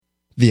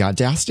The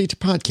Audacity to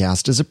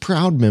Podcast is a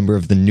proud member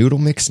of the Noodle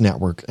Mix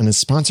Network and is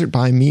sponsored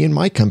by me and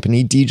my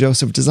company, D.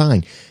 Joseph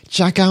Design.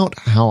 Check out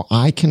how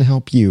I can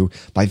help you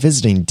by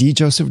visiting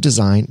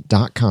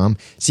djosephdesign.com.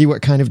 See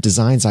what kind of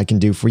designs I can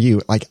do for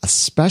you. Like,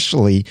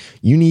 especially,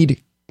 you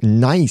need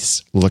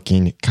nice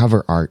looking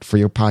cover art for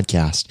your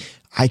podcast.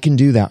 I can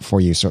do that for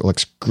you so it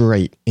looks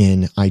great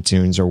in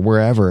iTunes or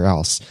wherever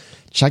else.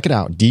 Check it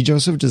out.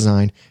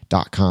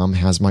 djosephdesign.com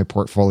has my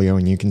portfolio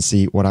and you can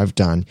see what I've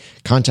done.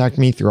 Contact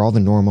me through all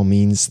the normal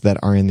means that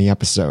are in the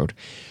episode.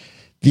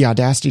 The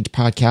Audacity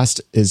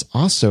Podcast is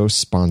also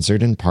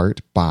sponsored in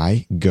part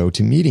by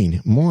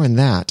GoToMeeting. More on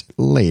that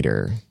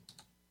later.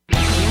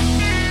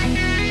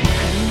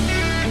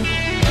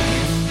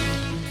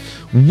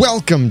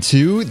 Welcome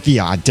to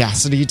the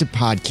Audacity to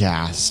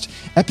Podcast,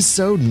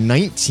 episode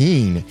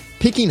 19,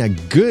 picking a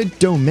good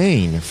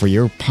domain for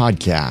your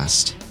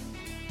podcast.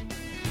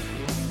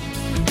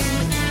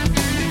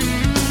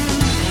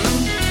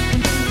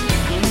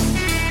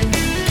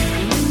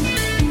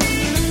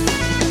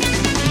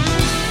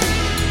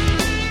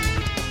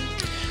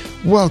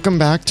 Welcome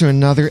back to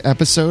another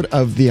episode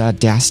of the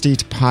Audacity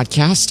to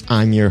Podcast.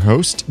 I'm your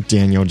host,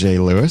 Daniel J.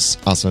 Lewis,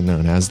 also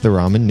known as the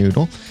Ramen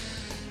Noodle.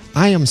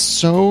 I am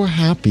so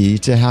happy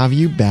to have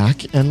you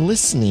back and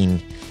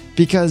listening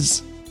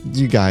because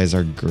you guys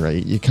are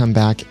great. You come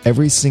back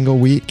every single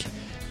week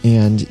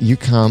and you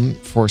come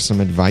for some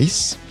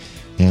advice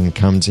and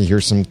come to hear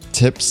some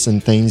tips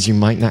and things you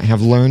might not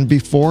have learned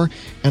before.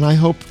 And I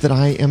hope that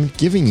I am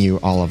giving you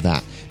all of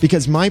that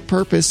because my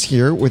purpose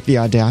here with the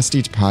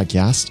Audacity to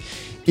Podcast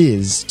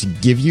is to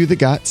give you the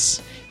guts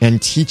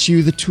and teach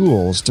you the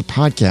tools to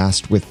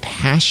podcast with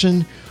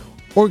passion,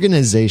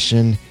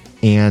 organization,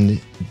 and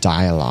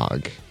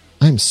dialogue.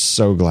 I'm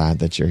so glad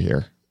that you're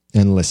here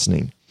and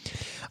listening.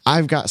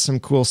 I've got some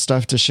cool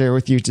stuff to share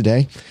with you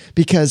today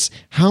because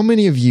how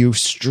many of you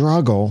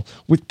struggle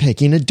with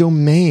picking a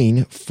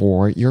domain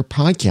for your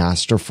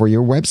podcast or for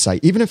your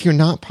website, even if you're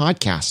not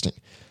podcasting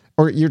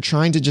or you're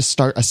trying to just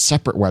start a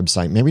separate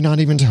website, maybe not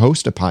even to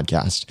host a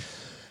podcast?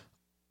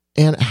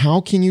 And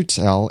how can you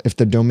tell if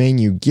the domain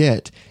you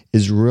get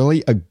is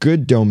really a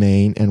good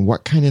domain and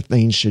what kind of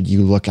things should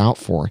you look out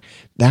for?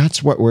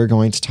 That's what we're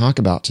going to talk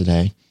about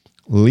today,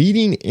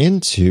 leading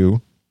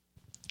into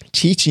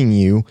teaching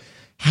you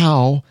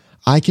how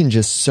I can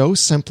just so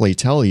simply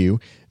tell you,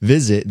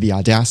 visit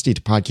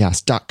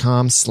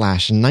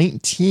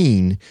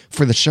theaudacitytopodcast.com/19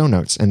 for the show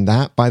notes. And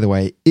that, by the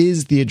way,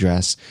 is the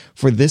address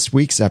for this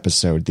week's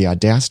episode, the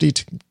Audacity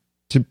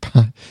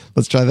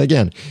let's try that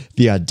again.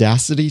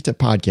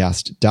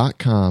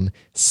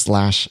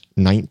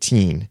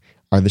 theaudacitytopodcast.com/19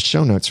 are the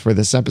show notes for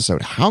this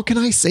episode. How can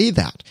I say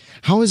that?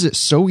 How is it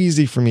so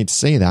easy for me to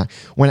say that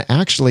when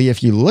actually,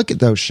 if you look at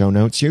those show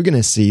notes, you're going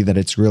to see that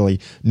it's really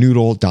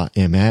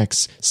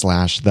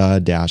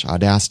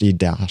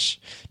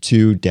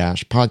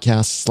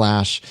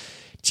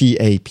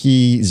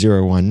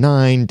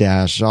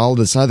noodle.mx/the-audacity-podcast/TAP019- all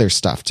this other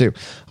stuff too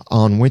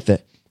on with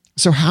it.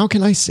 So how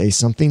can I say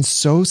something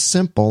so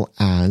simple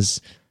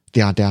as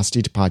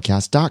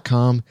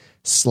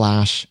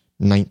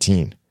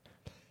theaudacitytopodcast.com/19?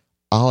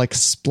 I'll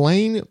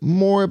explain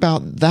more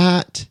about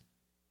that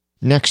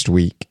next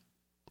week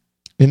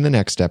in the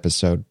next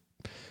episode.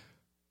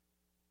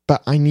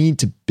 But I need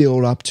to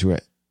build up to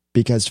it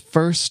because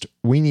first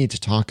we need to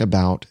talk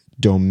about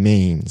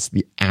domains,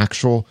 the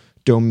actual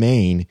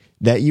domain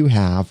that you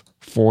have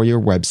for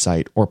your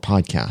website or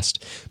podcast.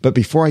 But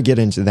before I get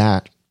into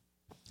that,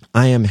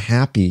 I am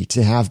happy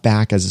to have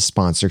back as a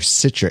sponsor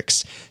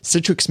Citrix.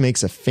 Citrix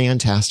makes a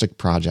fantastic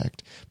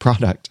product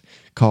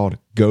called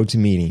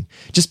GoToMeeting.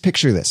 Just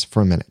picture this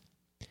for a minute.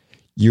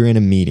 You're in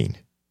a meeting.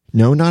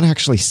 No, not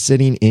actually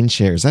sitting in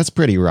chairs. That's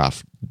pretty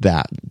rough,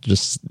 that,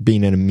 just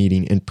being in a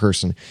meeting in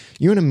person.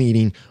 You're in a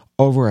meeting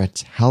over a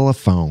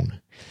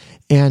telephone.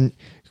 And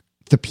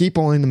the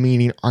people in the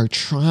meeting are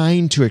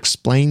trying to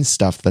explain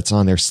stuff that's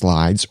on their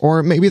slides,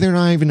 or maybe they're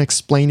not even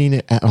explaining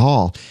it at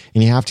all.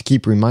 And you have to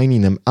keep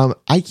reminding them,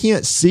 I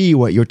can't see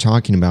what you're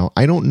talking about.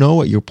 I don't know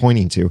what you're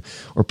pointing to.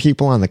 Or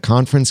people on the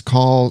conference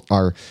call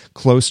are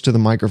close to the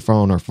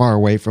microphone or far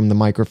away from the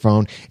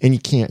microphone, and you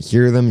can't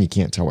hear them. You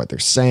can't tell what they're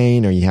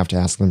saying, or you have to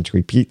ask them to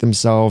repeat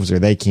themselves, or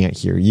they can't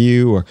hear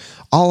you, or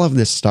all of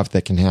this stuff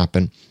that can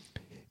happen.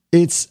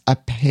 It's a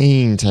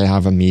pain to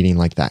have a meeting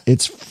like that.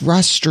 It's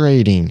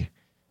frustrating.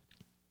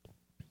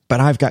 But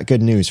I've got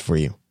good news for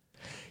you.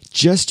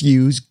 Just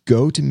use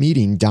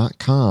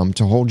GoToMeeting.com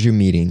to hold your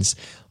meetings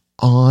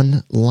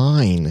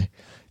online.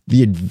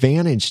 The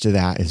advantage to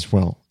that is,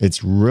 well,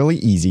 it's really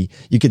easy.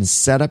 You can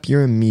set up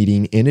your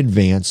meeting in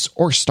advance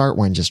or start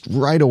one just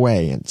right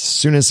away. And as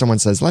soon as someone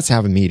says, let's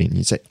have a meeting,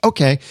 you say,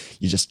 okay,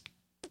 you just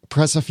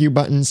press a few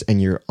buttons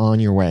and you're on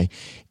your way.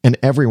 And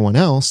everyone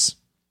else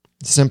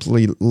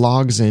simply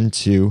logs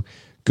into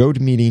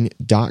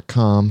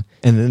GoToMeeting.com,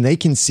 and then they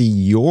can see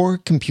your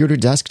computer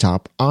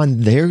desktop on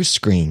their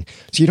screen.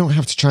 So you don't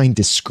have to try and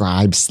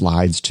describe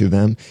slides to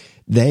them.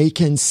 They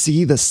can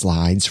see the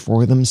slides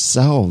for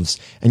themselves,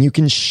 and you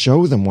can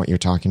show them what you're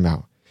talking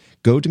about.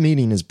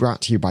 GoToMeeting is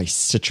brought to you by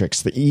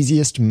Citrix, the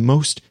easiest,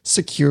 most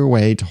secure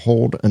way to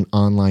hold an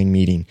online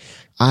meeting.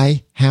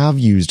 I have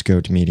used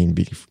GoToMeeting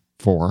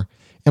before,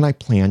 and I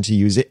plan to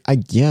use it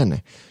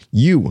again.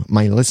 You,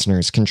 my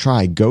listeners, can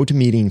try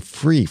GoToMeeting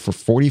free for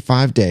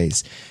 45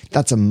 days.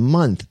 That's a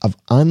month of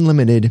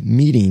unlimited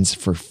meetings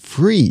for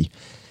free.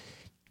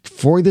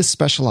 For this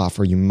special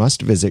offer, you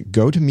must visit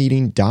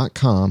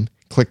gotomeeting.com,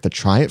 click the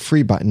Try It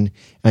Free button,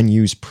 and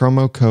use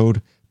promo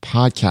code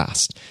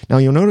podcast. Now,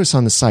 you'll notice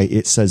on the site,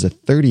 it says a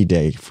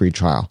 30-day free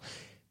trial.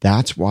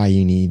 That's why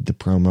you need the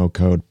promo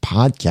code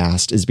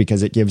podcast, is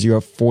because it gives you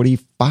a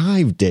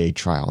 45-day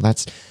trial.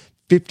 That's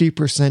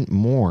 50%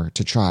 more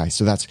to try.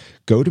 So that's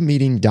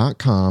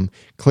gotomeeting.com,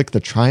 click the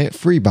Try It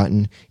Free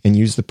button, and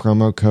use the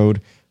promo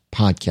code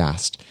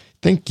podcast.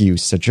 Thank you,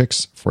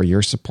 Citrix, for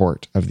your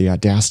support of the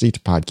Audacity to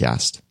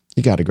Podcast.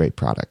 You got a great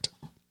product.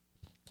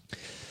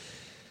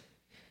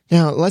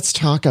 Now, let's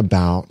talk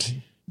about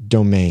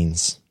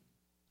domains.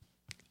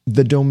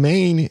 The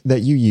domain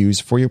that you use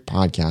for your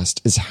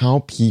podcast is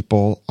how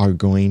people are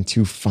going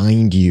to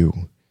find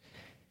you.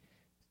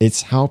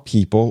 It's how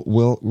people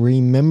will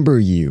remember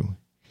you.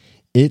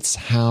 It's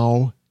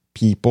how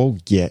people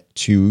get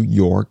to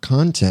your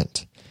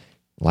content.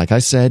 Like I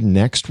said,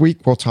 next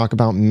week we'll talk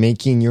about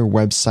making your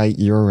website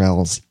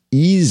URLs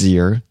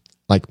easier,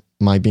 like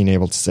my being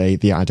able to say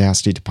the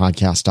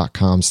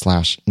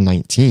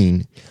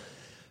audacitytopodcast.com/19.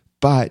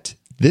 But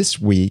this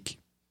week,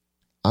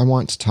 I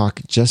want to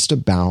talk just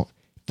about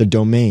the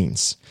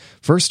domains.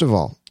 First of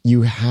all,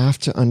 you have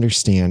to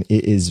understand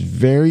it is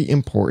very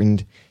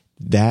important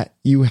that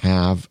you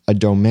have a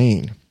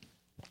domain,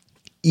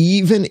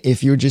 even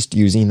if you're just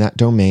using that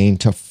domain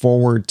to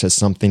forward to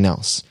something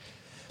else.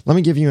 Let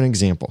me give you an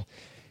example.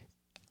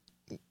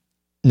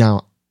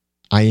 Now,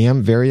 I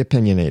am very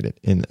opinionated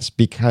in this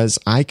because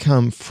I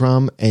come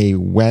from a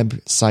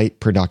website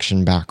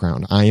production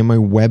background. I am a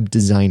web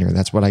designer.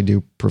 That's what I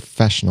do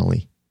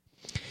professionally.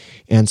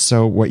 And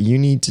so what you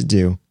need to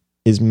do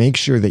is make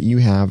sure that you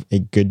have a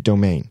good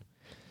domain.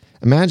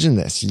 Imagine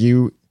this.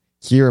 You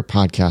hear a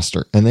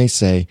podcaster and they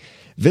say,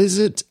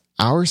 visit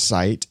our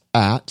site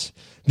at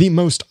the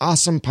most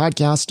awesome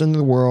podcast in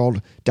the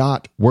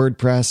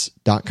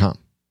world.wordpress.com.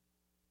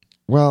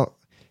 Well,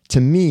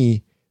 to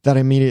me, that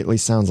immediately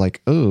sounds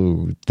like,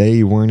 oh,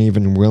 they weren't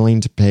even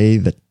willing to pay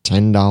the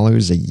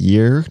 $10 a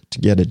year to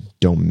get a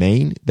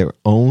domain, their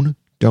own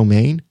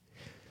domain.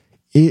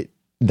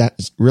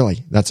 That's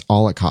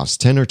all it costs,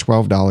 $10 or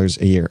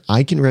 $12 a year.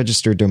 I can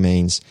register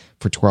domains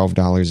for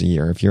 $12 a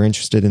year. If you're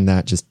interested in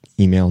that, just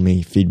email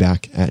me,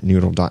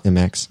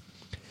 feedback@noodle.mx.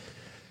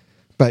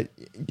 But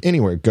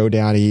anyway,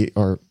 GoDaddy,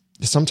 or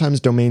sometimes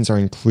domains are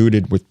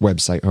included with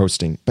website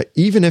hosting. But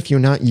even if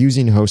you're not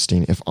using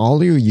hosting, if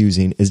all you're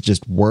using is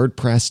just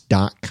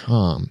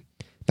WordPress.com,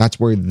 that's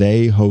where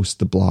they host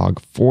the blog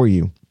for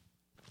you.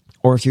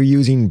 Or if you're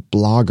using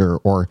Blogger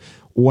or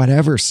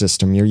whatever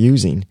system you're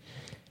using,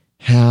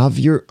 have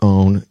your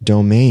own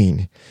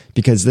domain,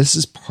 because this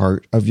is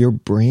part of your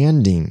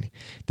branding.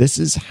 This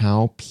is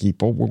how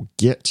people will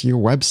get to your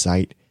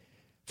website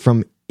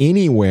from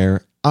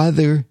anywhere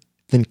other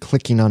than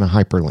clicking on a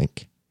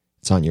hyperlink.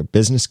 It's on your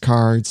business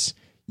cards.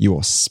 You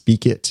will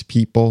speak it to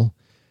people.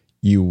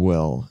 You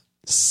will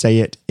say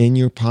it in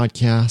your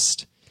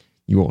podcast.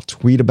 You will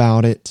tweet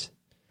about it.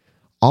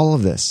 All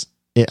of this,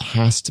 it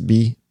has to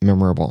be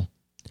memorable.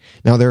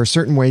 Now, there are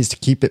certain ways to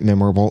keep it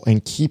memorable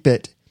and keep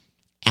it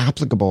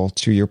applicable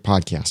to your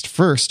podcast.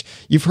 First,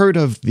 you've heard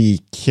of the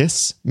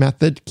KISS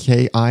method,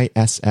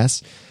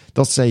 KISS.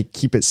 They'll say,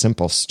 keep it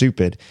simple,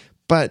 stupid.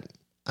 But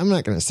I'm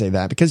not going to say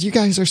that because you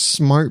guys are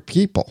smart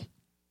people.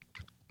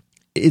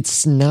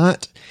 It's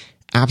not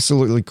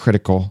absolutely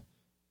critical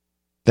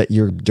that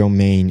your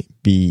domain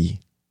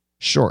be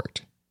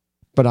short,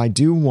 but I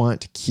do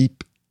want KISS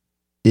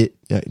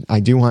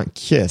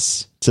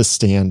to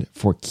stand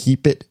for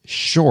keep it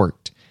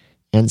short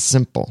and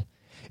simple.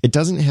 It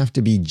doesn't have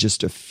to be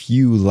just a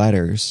few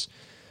letters,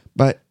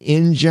 but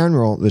in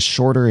general, the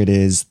shorter it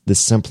is, the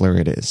simpler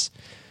it is.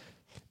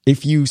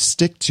 If you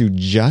stick to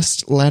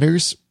just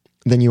letters,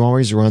 then you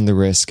always run the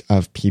risk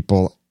of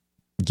people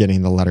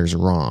getting the letters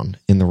wrong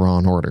in the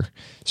wrong order.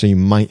 So you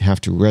might have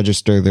to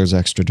register those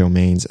extra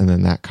domains, and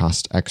then that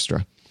costs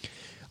extra.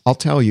 I'll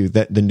tell you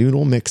that the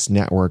Noodle Mix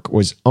Network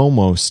was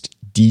almost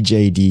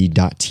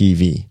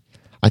DJD.TV.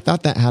 I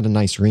thought that had a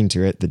nice ring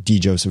to it, the D.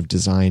 Joseph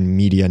Design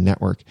Media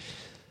Network.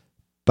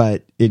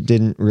 But it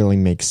didn't really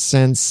make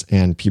sense,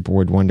 and people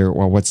would wonder,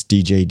 well, what's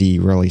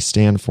DJD really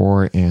stand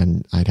for?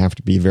 And I'd have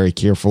to be very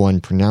careful in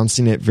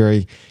pronouncing it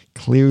very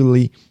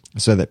clearly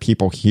so that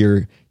people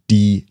hear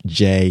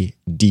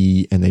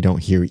DJD and they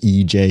don't hear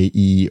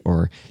EJE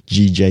or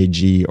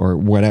GJG or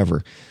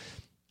whatever.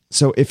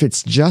 So if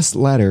it's just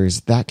letters,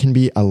 that can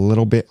be a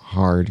little bit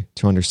hard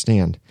to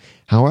understand.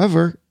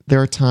 However,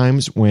 there are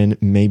times when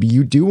maybe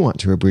you do want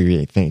to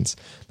abbreviate things.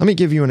 Let me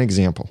give you an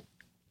example.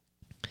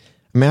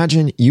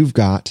 Imagine you've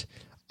got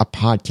a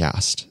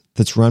podcast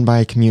that's run by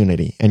a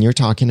community and you're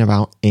talking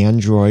about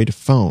Android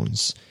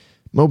phones,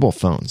 mobile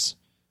phones,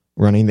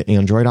 running the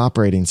Android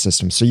operating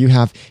system. So you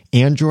have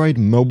Android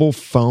Mobile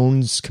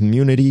Phones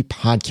Community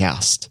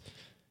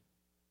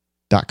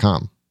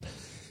Podcast.com.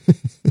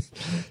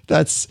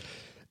 That's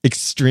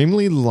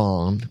extremely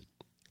long,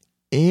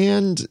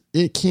 and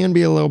it can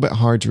be a little bit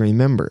hard to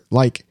remember.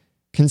 Like,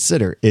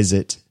 consider, is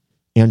it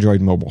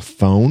Android Mobile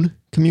Phone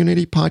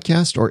Community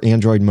Podcast or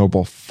Android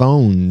Mobile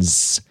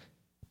Phones,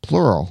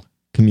 plural,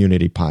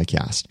 Community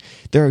Podcast?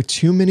 There are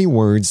too many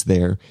words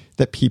there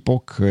that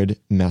people could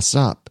mess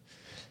up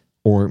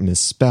or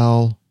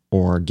misspell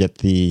or get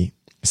the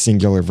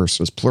singular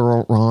versus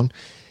plural wrong.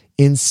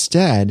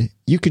 Instead,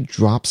 you could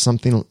drop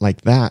something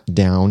like that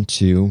down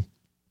to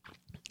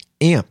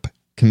AMP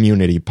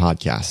Community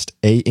Podcast,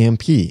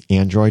 AMP,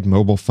 Android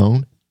Mobile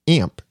Phone,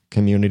 AMP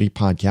Community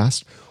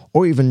Podcast,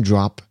 or even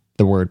drop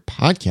the word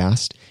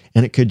podcast,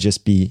 and it could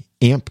just be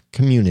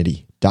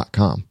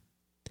ampcommunity.com.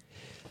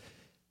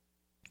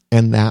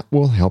 And that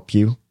will help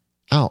you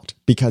out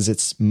because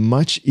it's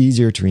much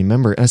easier to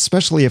remember,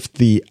 especially if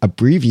the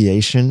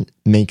abbreviation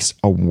makes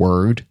a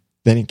word,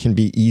 then it can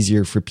be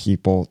easier for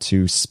people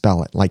to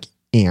spell it. Like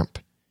AMP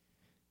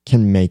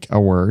can make a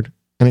word,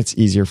 and it's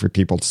easier for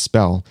people to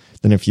spell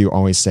than if you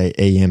always say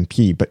AMP,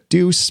 but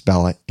do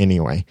spell it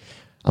anyway.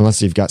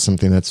 Unless you've got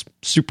something that's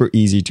super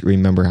easy to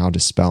remember how to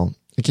spell.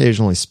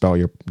 Occasionally spell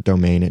your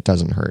domain, it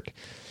doesn't hurt.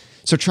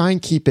 So try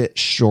and keep it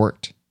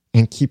short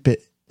and keep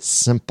it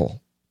simple.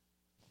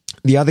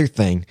 The other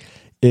thing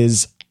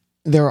is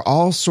there are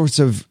all sorts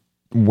of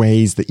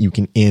ways that you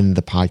can end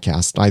the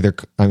podcast,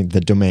 the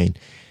domain.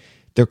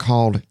 They're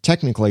called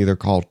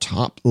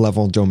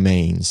top-level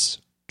domains.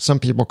 Some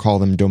people call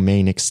them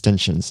domain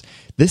extensions.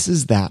 This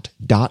is that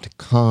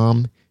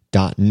 .com,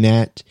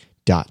 .net,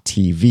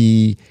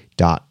 .tv,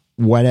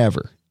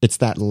 .whatever. It's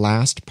that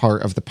last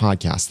part of the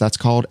podcast. That's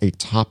called a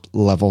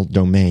top-level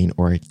domain,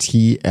 or a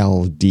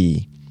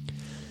TLD.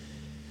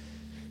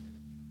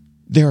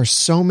 There are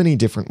so many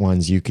different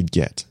ones you could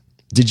get.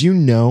 Did you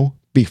know,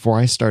 before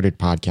I started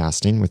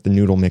podcasting with the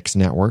Noodle Mix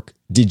Network,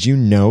 did you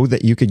know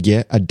that you could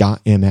get a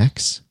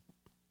 .mx?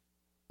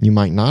 You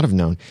might not have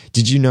known.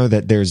 Did you know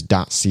that there's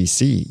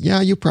 .cc? Yeah,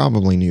 you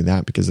probably knew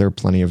that because there are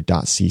plenty of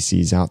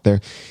 .cc's out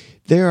there.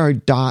 There are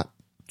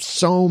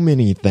so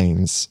many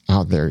things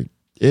out there.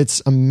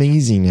 It's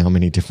amazing how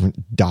many different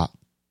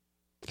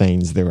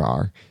things there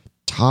are.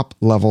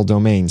 Top-level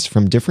domains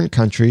from different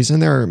countries,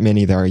 and there are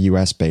many that are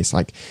US-based.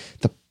 Like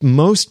the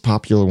most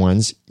popular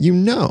ones,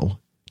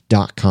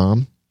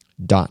 .com,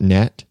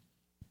 .net,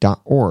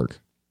 .org.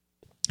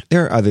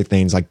 There are other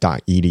things like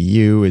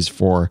 .edu is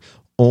for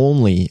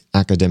only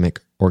academic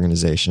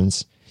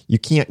organizations. You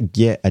can't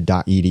get a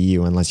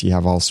 .edu unless you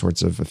have all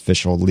sorts of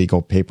official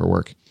legal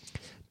paperwork.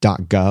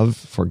 .gov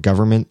for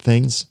government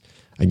things.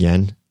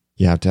 Again,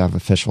 you have to have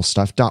official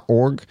stuff.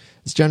 .org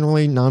is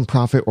generally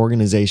nonprofit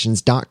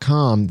organizations.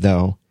 .com,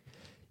 though,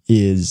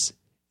 is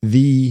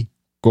the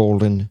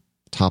golden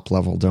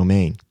top-level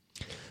domain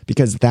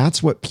because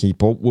that's what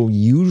people will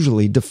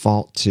usually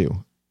default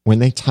to. When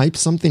they type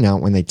something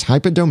out, when they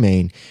type a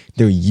domain,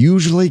 they're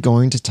usually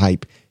going to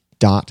type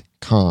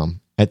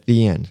 .com at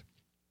the end.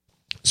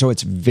 So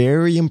it's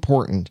very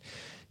important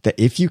that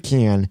if you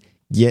can,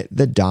 get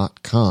the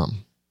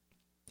 .com.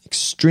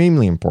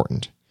 Extremely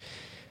important.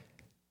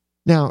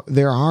 Now,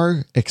 there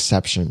are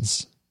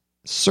exceptions,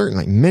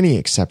 certainly many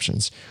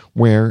exceptions,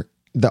 where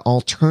the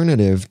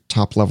alternative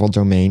top-level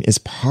domain is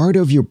part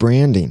of your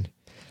branding.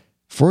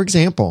 For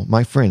example,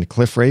 my friend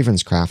Cliff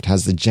Ravenscraft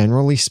has the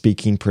Generally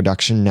Speaking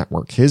Production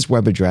Network. His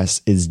web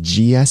address is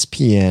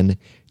gspn.tv.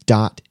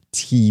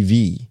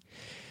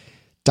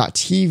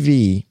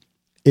 .tv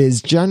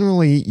is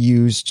generally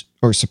used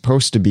or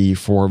supposed to be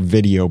for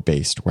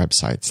video-based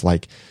websites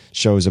like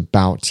shows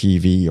about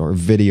TV or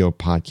video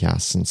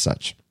podcasts and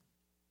such.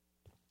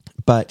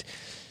 But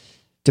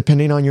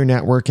depending on your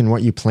network and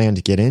what you plan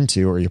to get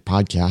into or your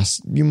podcast,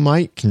 you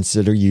might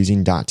consider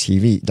using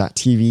 .tv.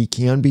 .tv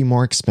can be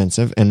more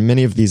expensive, and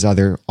many of these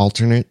other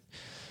alternate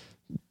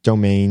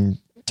domain,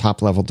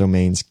 top-level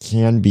domains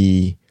can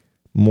be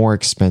more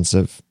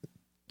expensive,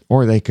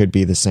 or they could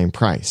be the same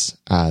price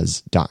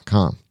as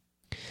 .com.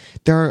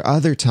 There are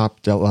other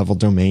top-level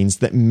domains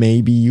that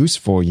may be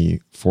useful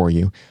for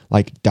you,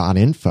 like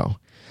 .info.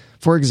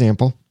 For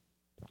example,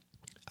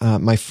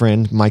 my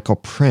friend Michael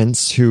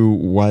Prince, who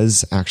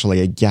was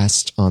actually a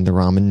guest on the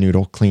Ramen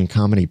Noodle Clean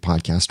Comedy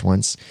podcast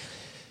once,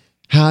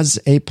 has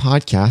a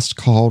podcast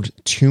called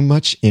Too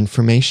Much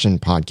Information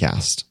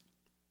Podcast.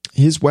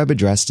 His web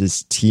address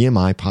is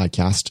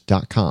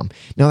tmipodcast.com.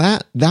 Now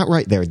that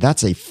right there,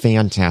 that's a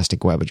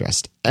fantastic web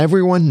address.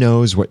 Everyone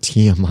knows what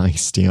TMI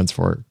stands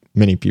for.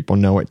 Many people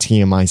know what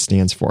TMI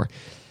stands for.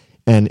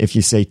 And if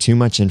you say too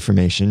much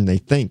information, they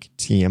think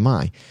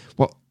TMI.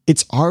 Well,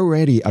 it's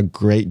already a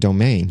great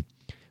domain.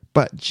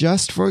 But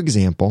just for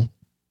example,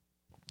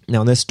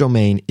 now this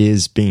domain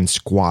is being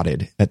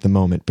squatted at the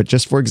moment, but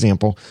just for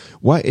example,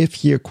 what if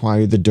he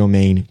acquired the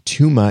domain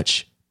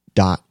toomuch.info?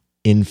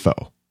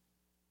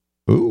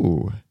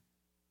 Ooh,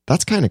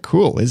 that's kind of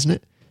cool, isn't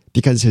it?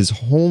 Because his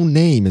whole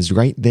name is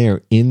right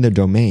there in the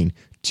domain,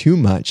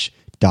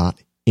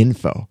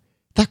 toomuch.info.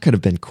 That could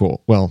have been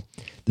cool. Well,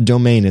 the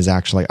domain is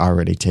actually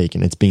already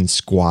taken. It's being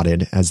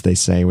squatted, as they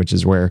say, which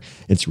is where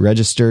it's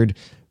registered,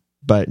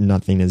 but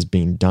nothing is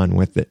being done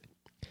with it.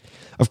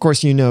 Of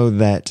course, you know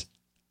that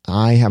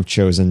I have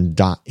chosen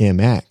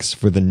 .mx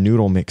for the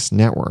Noodle Mix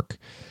network.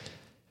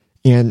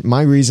 And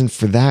my reason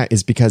for that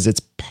is because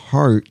it's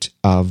part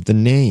of the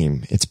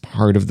name. It's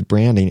part of the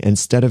branding.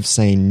 Instead of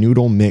saying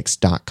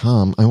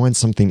noodlemix.com, I want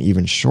something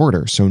even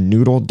shorter. So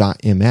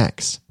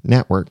noodle.mx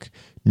network,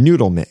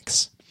 Noodle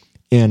Mix.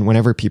 And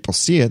whenever people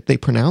see it, they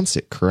pronounce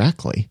it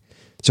correctly.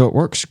 So it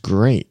works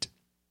great.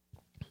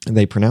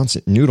 They pronounce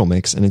it Noodle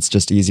Mix, and it's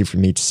just easy for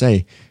me to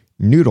say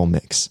Noodle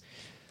Mix.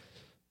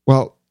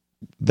 Well,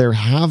 there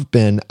have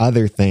been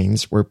other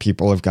things where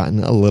people have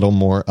gotten a little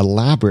more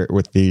elaborate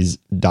with these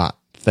dot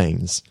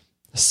things,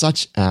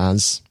 such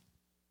as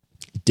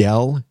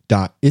del.isio.us.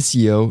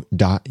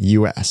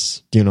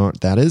 Do you know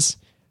what that is?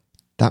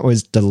 That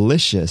was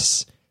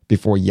delicious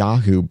before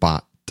Yahoo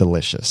bought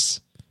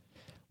delicious.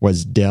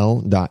 Was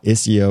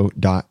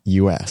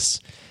del.isio.us,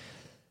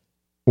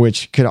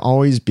 which could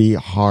always be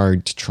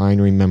hard to try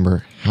and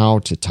remember how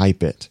to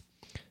type it.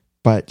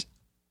 But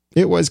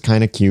it was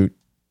kind of cute.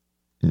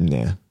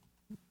 Nah.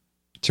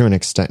 To an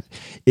extent.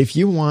 If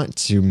you want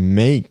to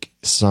make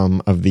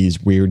some of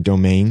these weird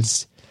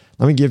domains,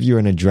 let me give you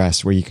an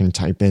address where you can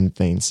type in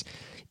things.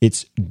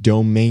 It's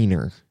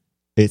Domainer.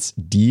 It's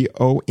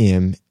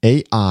DOMAI.NR.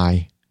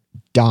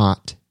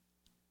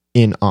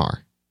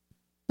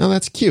 Now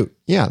that's cute.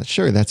 Yeah,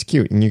 sure, that's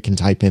cute. And you can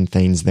type in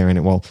things there and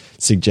it will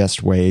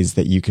suggest ways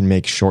that you can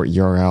make short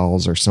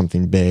URLs or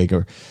something big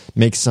or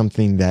make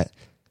something that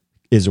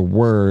is a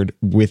word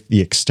with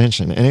the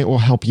extension. And it will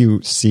help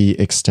you see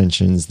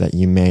extensions that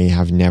you may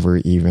have never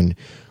even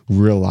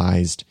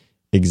realized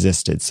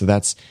existed. So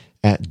that's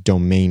at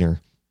Domainer.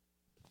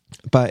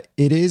 But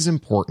it is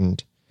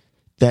important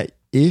that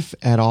if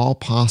at all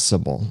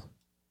possible,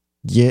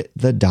 get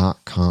the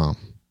 .com.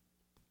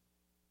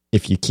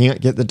 If you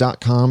can't get the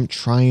 .com,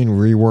 try and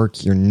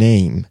rework your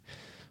name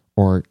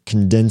or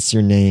condense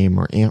your name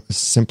or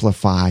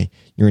simplify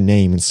your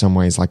name in some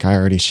ways, like I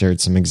already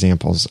shared some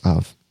examples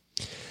of.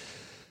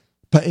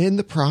 But in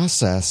the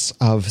process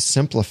of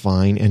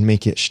simplifying and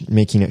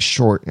making it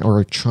short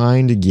or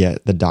trying to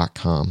get the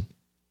 .com,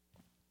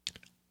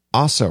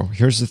 also,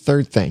 here's the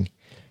third thing.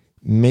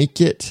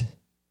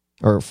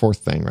 Fourth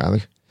thing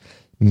rather.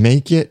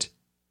 Make it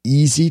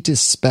easy to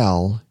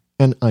spell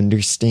and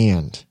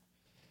understand.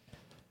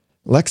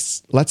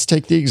 Let's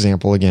take the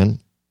example again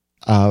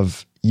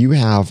of you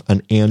have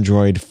an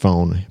Android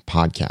phone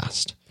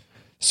podcast.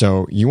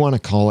 So you want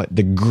to call it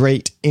the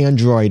Great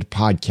Android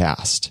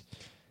Podcast.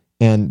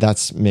 And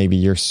that's maybe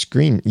your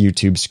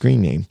YouTube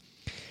screen name.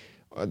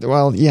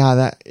 Well, yeah,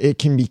 that it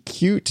can be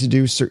cute to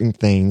do certain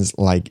things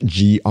like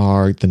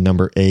GR, the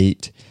number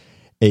 8,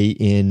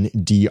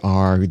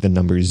 ANDR, the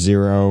number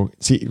 0.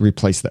 See,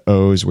 replace the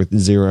O's with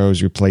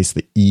zeros, replace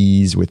the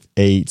E's with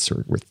 8s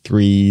or with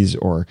 3s,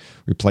 or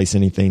replace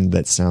anything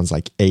that sounds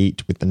like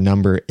 8 with the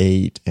number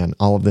 8 and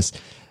all of this.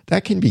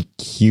 That can be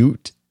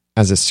cute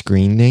as a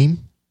screen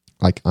name,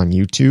 like on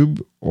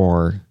YouTube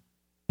or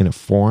in a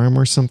forum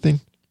or something,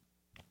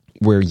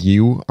 where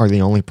you are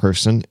the only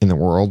person in the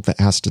world that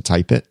has to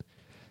type it.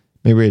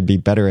 Maybe it'd be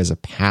better as a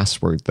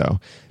password, though,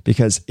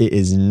 because it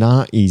is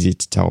not easy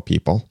to tell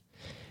people.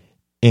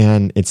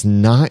 And it's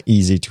not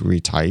easy to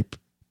retype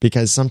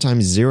because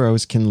sometimes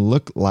zeros can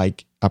look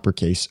like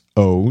uppercase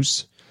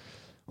O's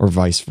or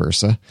vice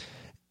versa.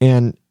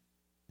 And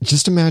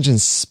just imagine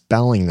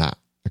spelling that.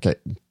 Okay.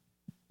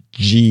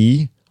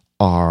 GR,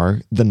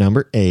 the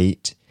number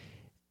 8,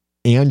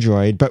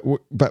 Android, but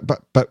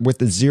with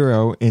the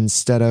 0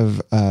 instead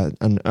of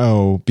an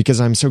O, because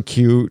I'm so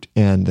cute,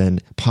 and then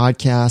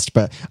podcast,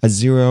 but a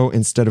 0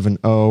 instead of an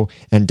O,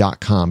 and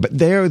 .com. But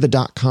there,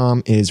 the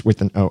 .com is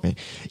with an O.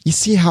 You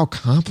see how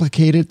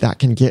complicated that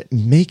can get?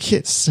 Make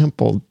it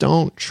simple.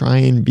 Don't try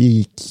and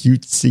be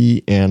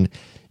cutesy and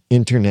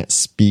internet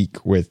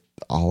speak with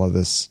all of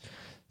this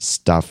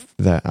stuff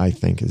that I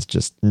think is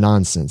just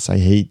nonsense. I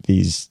hate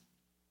these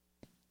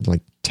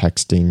like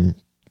texting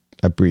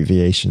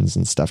abbreviations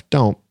and stuff.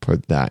 Don't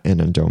put that in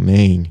a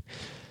domain.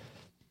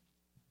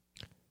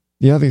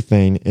 The other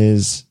thing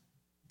is,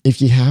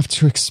 if you have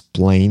to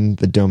explain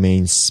the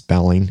domain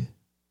spelling,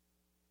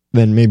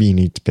 then maybe you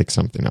need to pick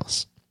something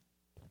else.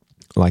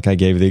 Like I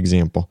gave the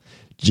example,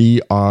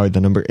 GR, the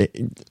number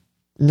 8.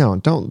 No,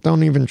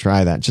 don't even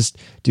try that. Just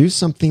do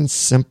something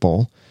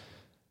simple,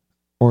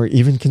 or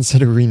even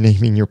consider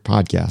renaming your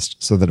podcast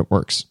so that it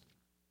works.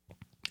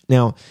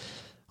 Now,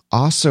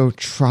 also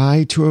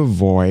try to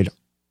avoid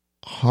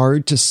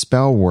hard to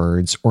spell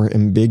words or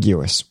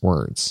ambiguous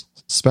words,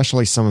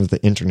 especially some of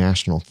the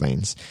international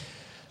things.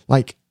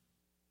 Like,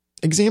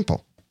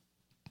 example,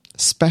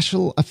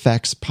 special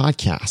effects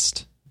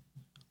podcast.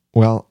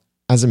 Well,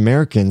 as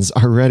Americans,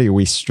 already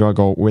we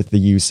struggle with the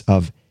use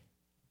of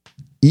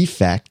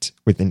effect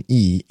with an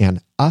E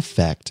and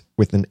affect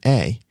with an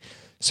A.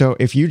 So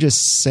if you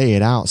just say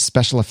it out,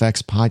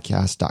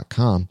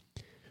 specialeffectspodcast.com,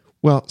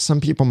 well,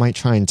 some people might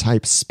try and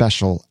type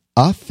special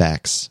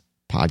effects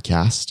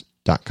podcast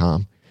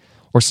podcast.com.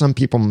 Or some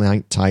people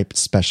might type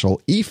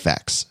special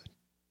effects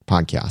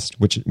podcast,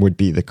 which would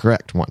be the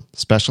correct one.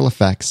 Special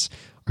effects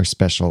or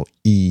special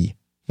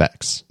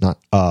effects, not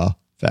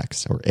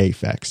effects or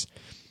affects.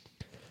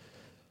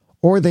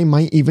 Or they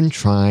might even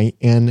try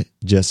and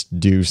just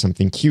do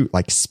something cute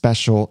like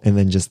special and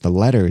then just the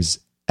letters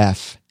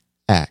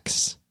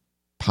FX,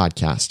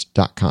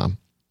 podcast.com.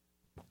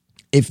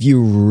 If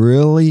you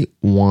really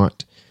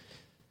want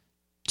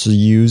to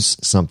use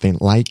something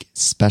like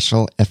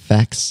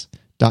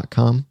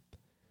specialeffects.com,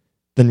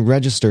 then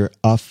register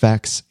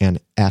effects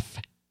and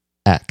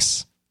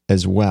FX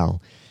as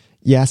well.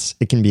 Yes,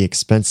 it can be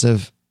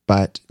expensive,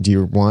 but do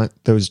you want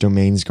those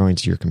domains going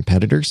to your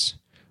competitors?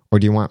 Or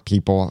do you want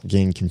people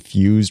getting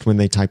confused when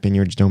they type in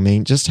your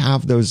domain? Just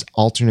have those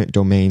alternate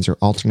domains or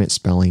alternate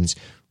spellings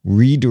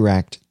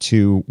redirect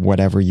to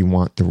whatever you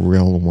want the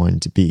real one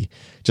to be.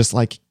 Just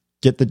like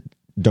get the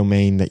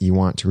domain that you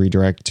want to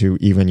redirect to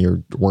even your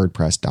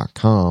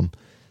WordPress.com.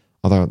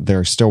 Although there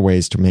are still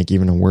ways to make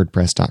even a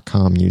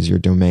WordPress.com use your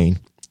domain.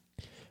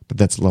 But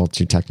that's a little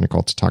too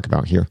technical to talk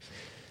about here.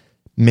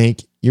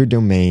 Make your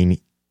domain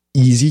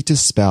easy to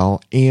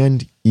spell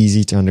and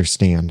easy to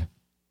understand.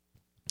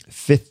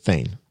 Fifth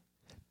thing,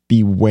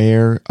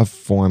 beware of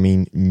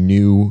forming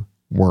new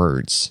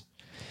words.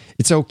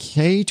 It's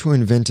okay to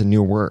invent a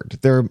new word.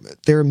 There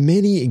are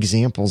many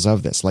examples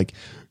of this, like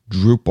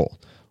Drupal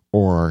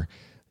or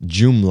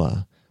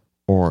Joomla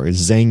or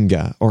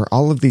Zanga or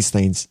all of these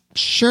things.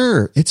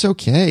 Sure, it's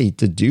okay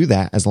to do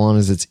that as long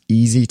as it's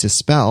easy to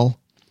spell.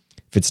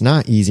 If it's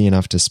not easy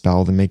enough to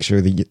spell, then make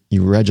sure that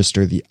you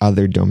register the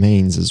other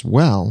domains as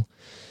well.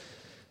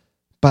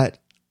 But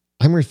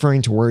I'm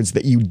referring to words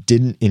that you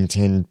didn't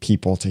intend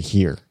people to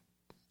hear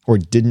or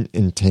didn't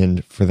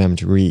intend for them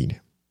to read.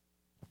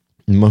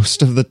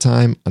 Most of the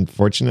time,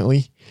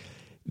 unfortunately,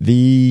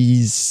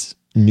 these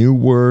new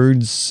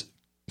words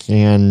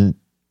can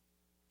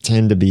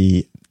tend to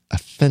be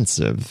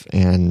offensive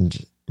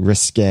and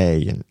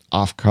risque and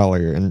off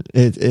color. And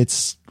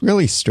it's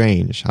really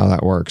strange how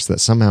that works, that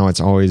somehow it's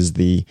always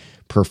the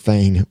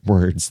profane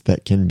words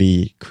that can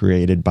be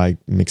created by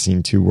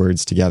mixing two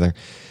words together.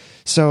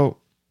 So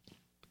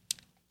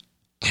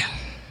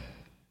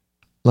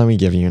let me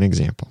give you an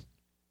example.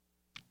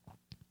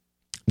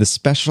 The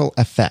Special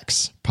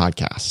Effects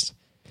podcast.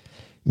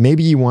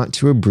 Maybe you want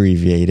to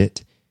abbreviate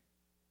it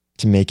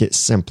to make it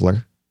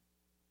simpler.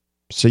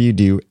 So you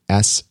do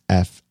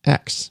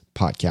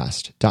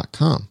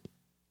sfxpodcast.com.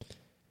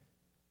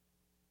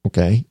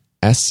 Okay,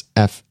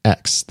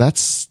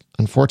 SFX.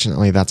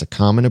 Unfortunately, that's a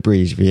common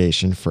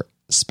abbreviation for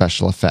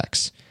special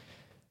effects.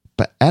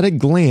 But at a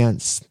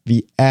glance,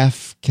 the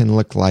F can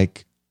look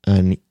like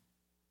an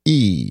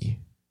E.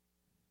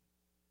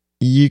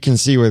 You can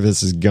see where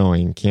this is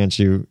going, can't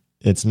you?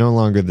 It's no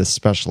longer the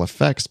Special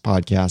Effects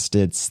podcast.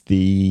 It's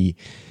the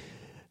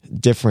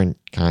different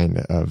kind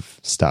of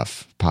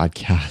stuff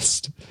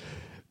podcast.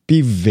 Be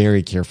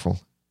very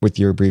careful with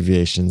your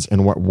abbreviations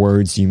and what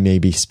words you may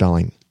be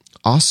spelling.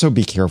 Also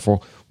be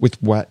careful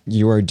with what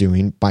you are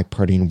doing by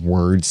putting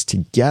words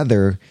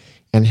together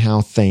and how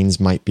things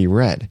might be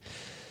read.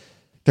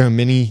 There are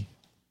many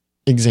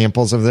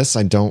examples of this.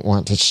 I don't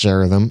want to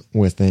share them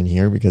within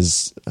here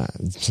because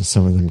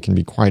some of them can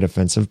be quite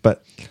offensive,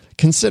 but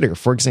consider,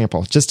 for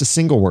example, just a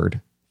single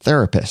word,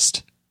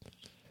 therapist,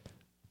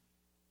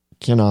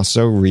 can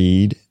also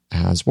read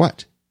as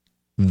what?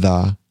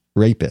 The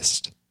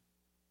rapist.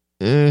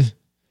 You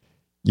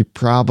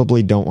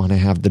probably don't want to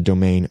have the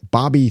domain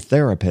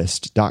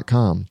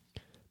bobbytherapist.com.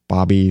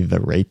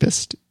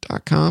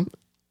 Bobbytherapist.com?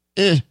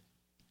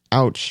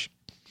 Ouch.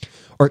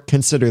 Or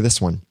consider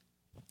this one.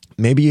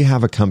 Maybe you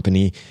have a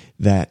company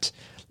that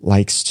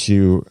likes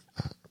to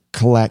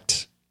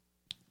collect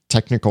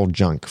technical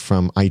junk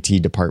from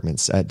IT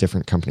departments at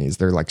different companies.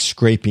 They're like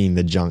scraping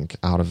the junk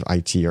out of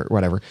IT or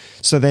whatever.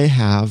 So they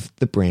have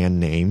the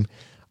brand name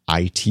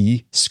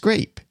IT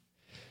Scrape.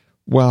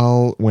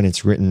 Well, when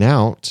it's written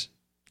out,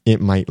 it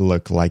might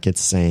look like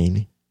it's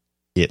saying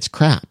it's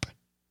crap.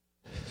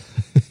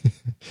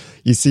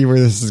 You see where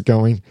this is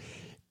going?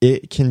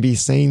 It can be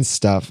saying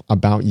stuff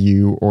about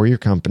you or your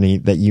company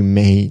that you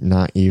may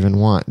not even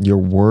want. Your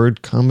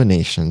word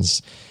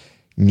combinations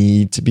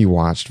need to be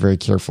watched very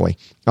carefully.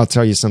 I'll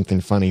tell you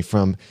something funny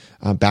from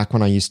back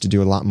when I used to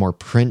do a lot more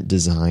print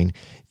design,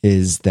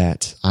 is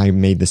that I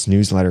made this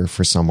newsletter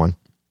for someone,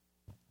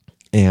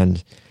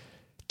 and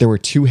there were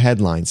two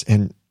headlines,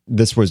 and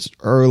this was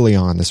early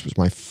on. This was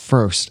my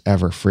first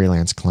ever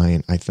freelance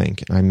client, I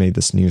think. I made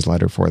this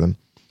newsletter for them,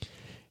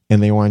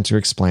 and they wanted to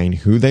explain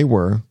who they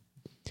were.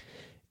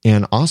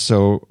 And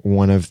also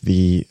one of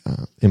the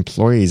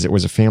employees, it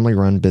was a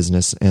family-run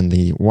business, and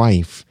the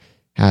wife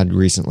had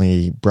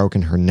recently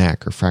broken her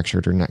neck or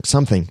fractured her neck,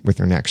 something with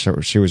her neck.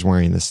 So she was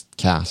wearing this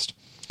cast.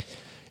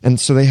 And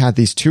so they had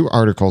these two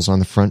articles on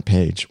the front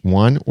page.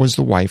 One was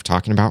the wife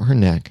talking about her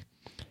neck,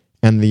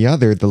 and the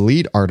other, the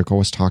lead article,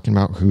 was talking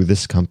about who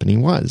this company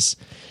was.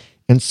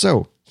 And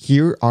so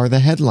here are the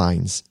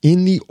headlines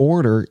in the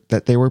order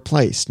that they were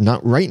placed,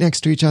 not right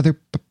next to each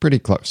other, but pretty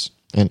close.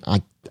 And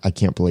I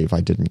can't believe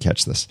I didn't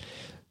catch this.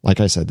 Like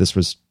I said, this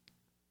was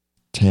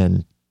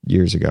 10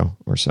 years ago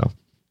or so.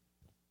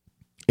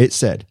 It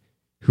said,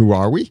 who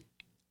are we?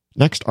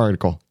 Next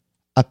article,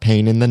 a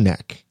pain in the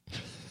neck.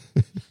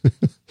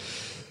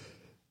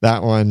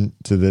 That one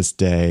to this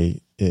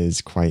day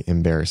is quite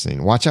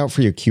embarrassing. Watch out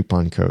for your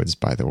coupon codes,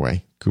 by the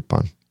way.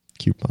 Coupon.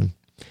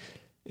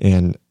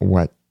 And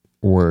what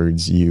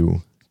words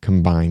you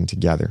combine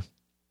together.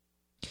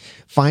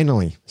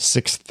 Finally,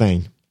 sixth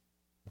thing,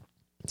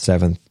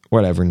 seventh,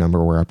 whatever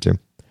number we're up to.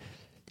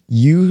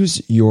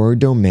 Use your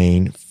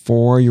domain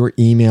for your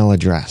email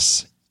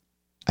address.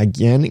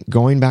 Again,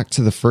 going back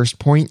to the first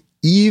point,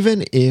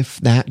 even if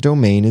that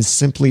domain is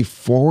simply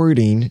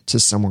forwarding to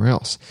somewhere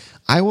else.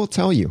 I will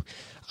tell you,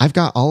 I've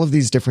got all of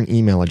these different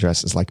email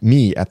addresses like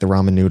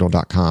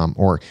me@theramennoodle.com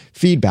or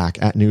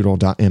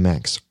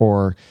feedback@noodle.mx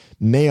or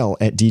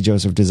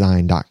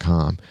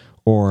mail@djosephdesign.com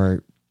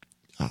or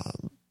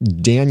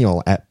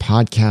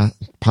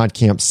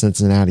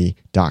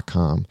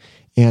Daniel@podcampcincinnati.com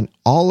and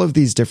all of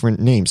these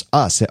different names,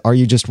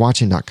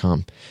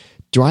 us@areyoujustwatching.com.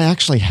 Do I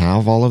actually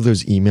have all of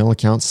those email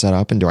accounts set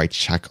up and do I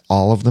check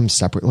all of them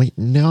separately?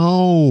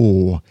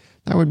 No,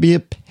 that would be a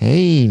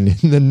pain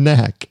in the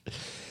neck.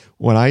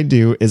 What I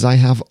do is I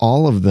have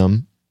all of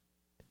them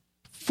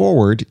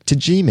forward to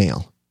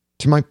Gmail,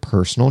 to my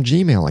personal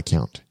Gmail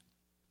account.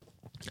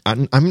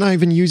 I'm not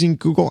even using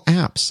Google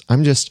Apps.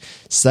 I'm just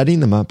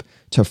setting them up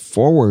to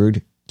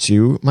forward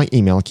to my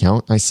email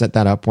account. I set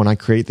that up when I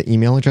create the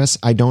email address.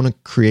 I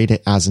don't create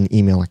it as an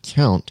email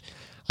account.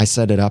 I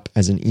set it up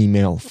as an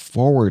email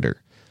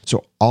forwarder.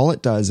 So all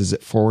it does is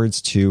it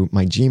forwards to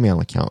my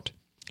Gmail account.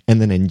 And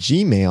then in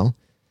Gmail,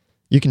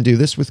 you can do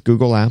this with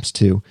Google Apps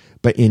too,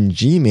 but in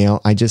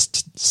Gmail, I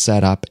just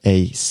set up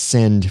a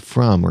send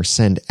from or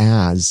send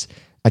as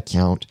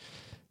account,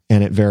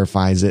 and it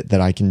verifies it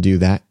that I can do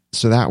that.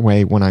 So that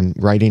way, when I'm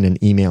writing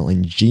an email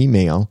in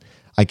Gmail,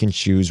 I can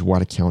choose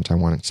what account I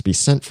want it to be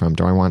sent from.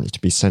 Do I want it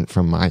to be sent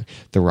from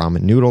the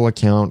Ramen Noodle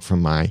account,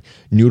 from my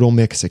Noodle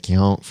Mix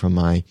account, from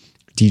my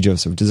D.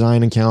 Joseph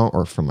Design account,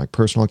 or from my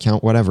personal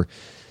account, whatever.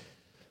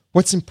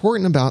 What's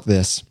important about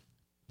this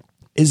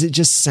is it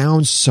just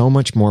sounds so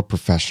much more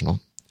professional.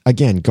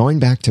 Again, going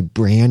back to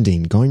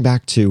branding, going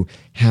back to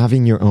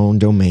having your own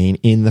domain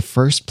in the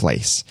first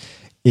place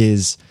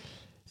is,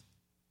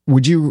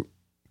 would you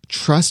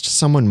trust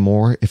someone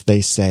more if they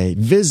say,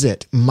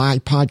 visit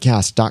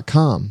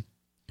mypodcast.com?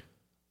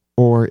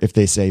 Or if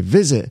they say,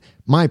 visit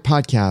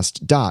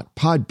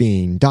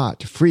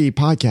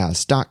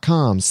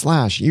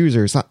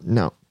mypodcast.podbean.freepodcast.com/users.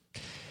 No.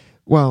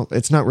 Well,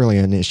 it's not really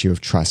an issue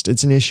of trust.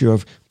 It's an issue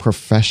of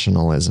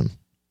professionalism.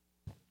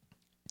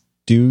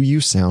 Do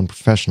you sound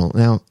professional?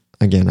 Now,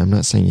 again, I'm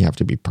not saying you have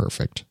to be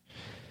perfect.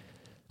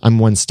 I'm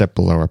one step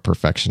below a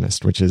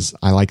perfectionist, which is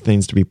I like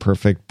things to be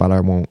perfect, but I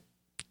won't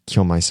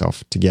kill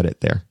myself to get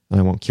it there. And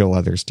I won't kill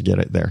others to get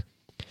it there.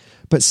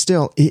 But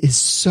still, it is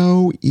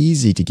so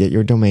easy to get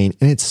your domain,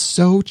 and it's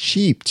so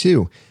cheap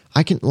too.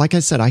 Like I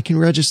said, I can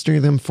register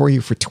them for you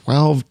for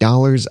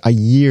 $12 a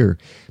year.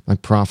 My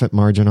profit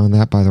margin on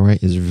that, by the way,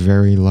 is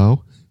very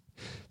low.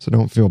 So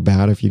don't feel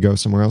bad if you go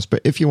somewhere else.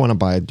 But if you want to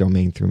buy a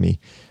domain through me,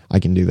 I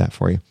can do that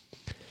for you.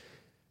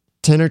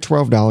 $10 or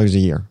 $12 a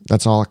year.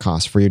 That's all it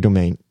costs for your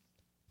domain.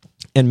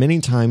 And many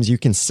times you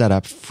can set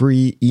up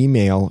free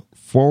email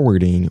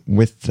forwarding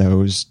with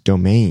those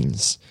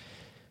domains.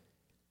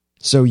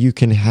 So you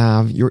can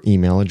have your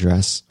email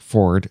address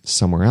forward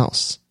somewhere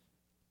else.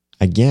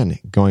 Again,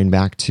 going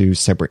back to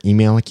separate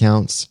email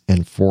accounts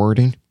and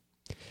forwarding.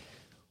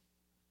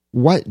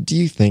 What do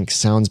you think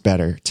sounds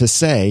better? To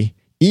say,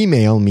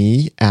 email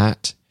me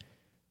at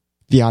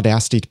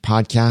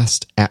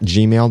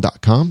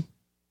theaudacitypodcast@gmail.com?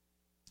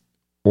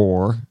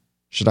 Or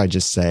should I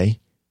just say,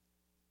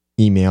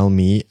 email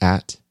me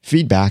at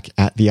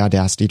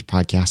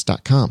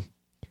feedback@theaudacitypodcast.com?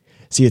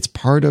 See, it's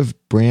part of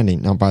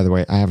branding. Now, by the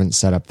way, I haven't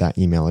set up that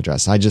email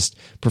address. I just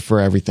prefer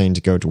everything to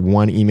go to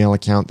one email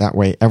account. That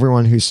way,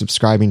 everyone who's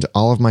subscribing to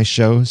all of my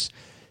shows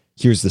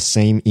hears the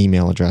same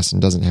email address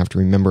and doesn't have to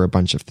remember a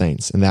bunch of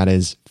things. And that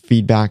is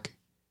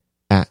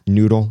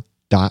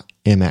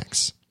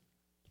feedback@noodle.mx.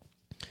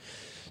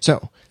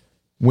 So,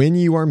 when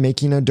you are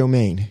making a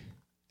domain,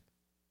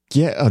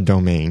 get a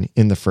domain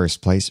in the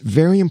first place.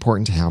 Very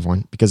important to have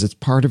one because it's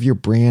part of your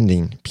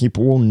branding.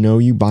 People will know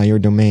you by your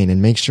domain, and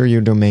make sure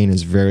your domain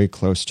is very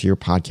close to your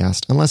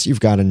podcast unless you've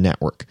got a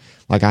network.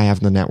 Like I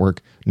have the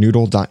network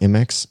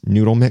noodle.mx,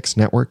 Noodle Mix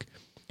Network,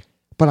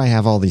 but I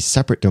have all these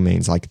separate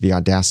domains like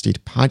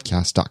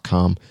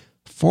theaudacitypodcast.com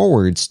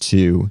forwards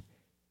to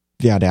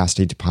the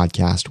Audacity to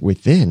Podcast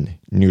within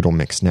Noodle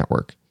Mix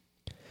Network.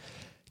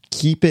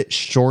 Keep it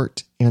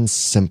short and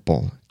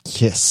simple.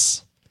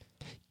 KISS.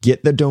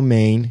 Get the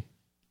domain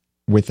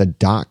with a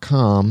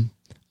 .com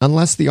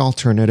unless the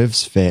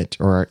alternatives fit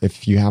or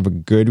if you have a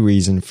good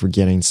reason for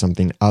getting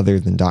something other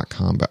than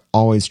 .com, but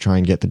always try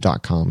and get the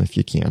 .com if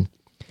you can.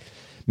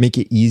 Make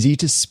it easy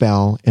to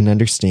spell and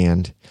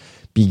understand.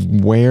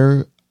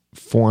 Beware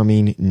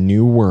forming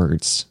new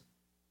words.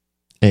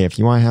 Hey, if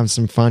you want to have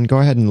some fun, go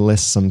ahead and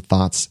list some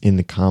thoughts in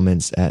the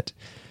comments at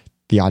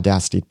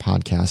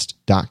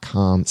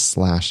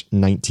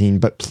theaudacitypodcast.com/19.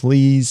 But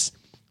please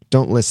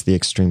don't list the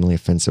extremely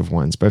offensive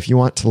ones. But if you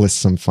want to list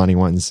some funny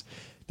ones,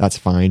 that's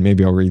fine.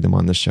 Maybe I'll read them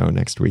on the show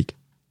next week.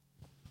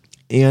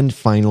 And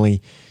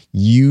finally,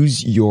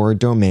 use your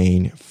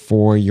domain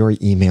for your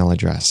email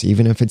address.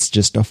 Even if it's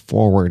just a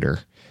forwarder,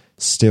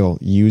 still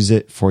use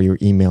it for your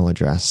email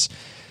address.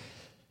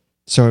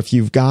 So if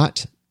you've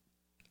got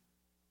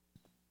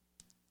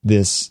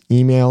this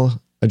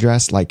email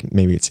address, like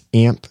maybe it's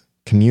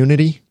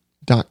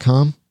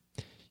ampcommunity.com,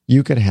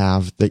 you could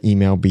have the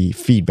email be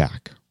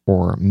feedback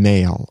or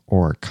mail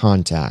or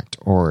contact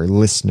or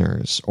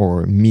listeners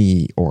or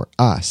me or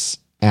us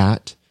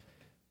at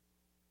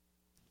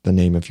the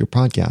name of your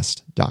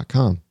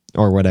podcast.com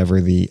or whatever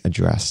the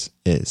address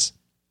is.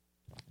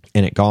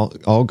 And it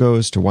all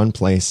goes to one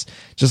place.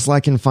 Just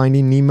like in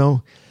Finding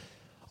Nemo,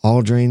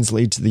 all drains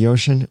lead to the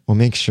ocean. Well,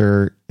 make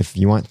sure if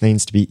you want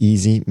things to be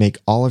easy, make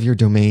all of your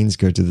domains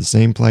go to the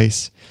same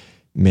place.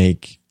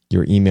 Make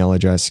your email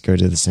address go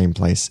to the same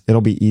place.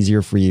 It'll be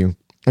easier for you.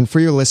 And for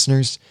your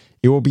listeners,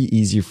 it will be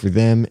easier for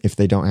them if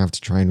they don't have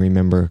to try and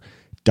remember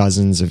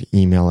dozens of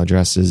email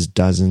addresses,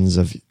 dozens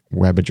of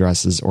web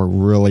addresses, or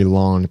really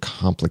long,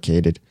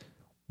 complicated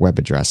web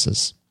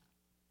addresses.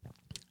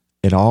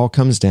 It all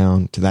comes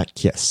down to that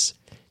KISS.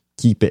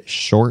 Keep it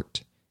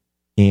short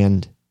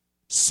and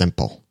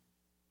simple.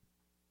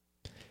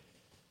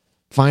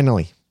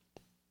 Finally,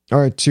 there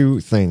are two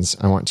things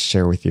I want to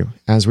share with you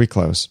as we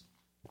close.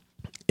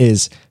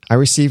 I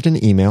received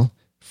an email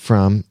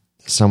from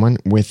someone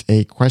with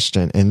a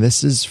question, and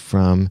this is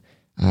from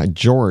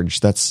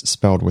George. That's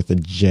spelled with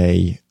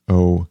a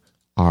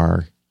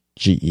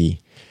Jorge.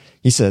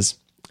 He says,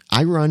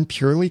 I run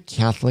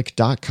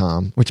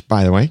purelycatholic.com, which,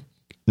 by the way,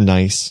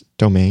 nice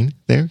domain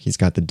there. He's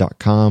got the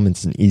 .com.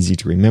 It's an easy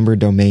to remember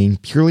domain,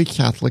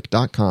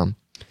 purelycatholic.com.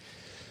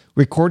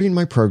 Recording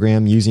my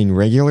program using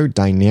regular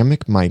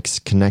dynamic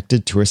mics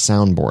connected to a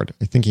soundboard.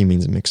 I think he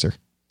means a mixer.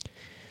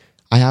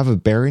 I have a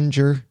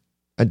Behringer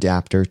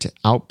adapter to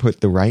output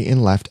the right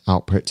and left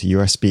output to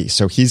USB.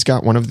 So he's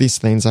got one of these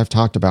things I've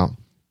talked about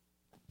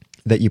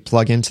that you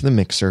plug into the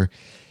mixer,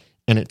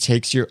 and it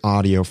takes your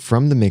audio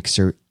from the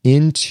mixer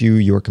into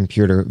your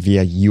computer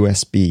via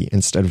USB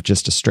instead of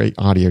just a straight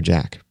audio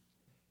jack.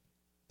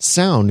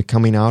 Sound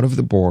coming out of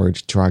the board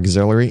to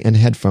auxiliary and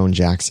headphone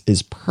jacks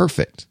is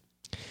perfect.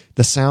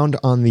 The sound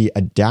on the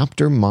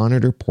adapter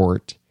monitor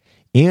port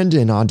and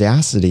in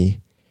Audacity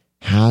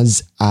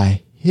has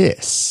a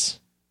hiss.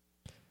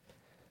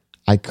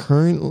 I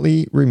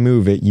currently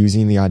remove it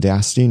using the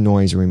Audacity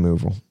noise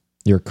removal.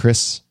 Your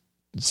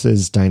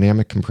Chris's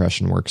dynamic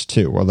compression works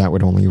too. Well, that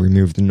would only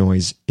remove the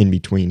noise in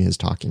between his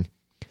talking.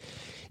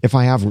 If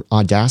I have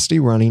Audacity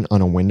running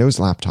on a Windows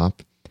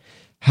laptop,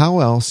 how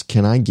else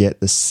can I get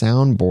the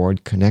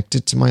soundboard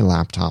connected to my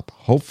laptop,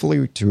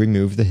 hopefully to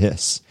remove the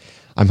hiss?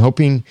 I'm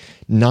hoping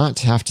not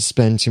to have to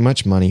spend too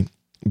much money,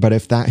 but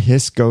if that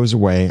hiss goes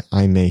away,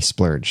 I may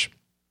splurge.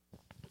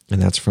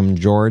 And that's from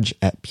George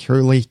at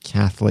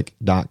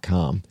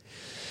purelycatholic.com.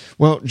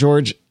 Well,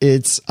 George,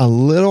 it's a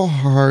little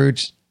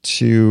hard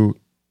to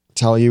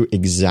tell you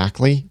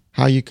exactly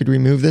how you could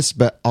remove this,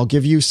 but I'll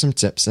give you some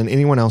tips, and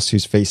anyone else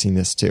who's facing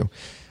this too.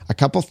 A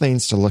couple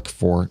things to look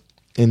for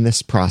in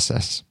this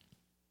process.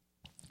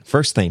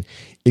 First thing,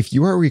 if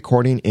you are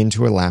recording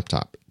into a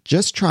laptop,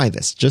 just try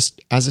this, just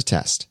as a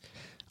test.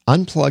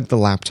 Unplug the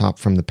laptop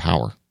from the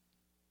power.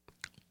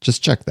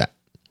 Just check that.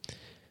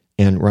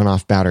 And run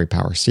off battery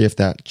power. See if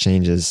that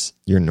changes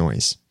your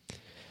noise.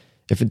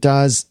 If it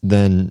does,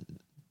 then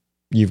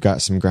you've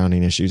got some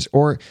grounding issues.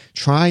 Or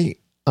try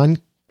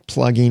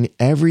unplugging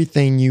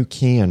everything you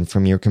can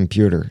from your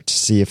computer to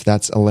see if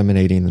that's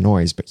eliminating the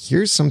noise. But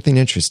here's something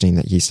interesting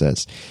that he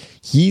says.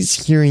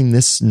 He's hearing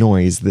this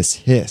noise, this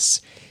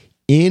hiss,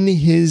 in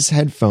his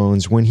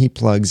headphones when he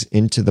plugs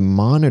into the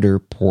monitor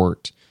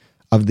port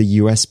of the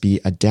USB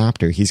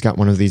adapter. He's got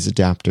one of these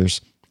adapters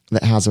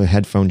that has a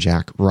headphone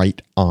jack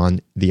right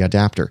on the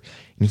adapter.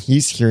 And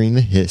he's hearing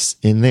the hiss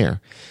in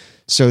there.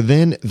 So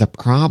then the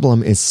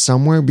problem is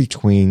somewhere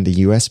between the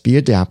USB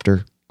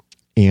adapter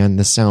and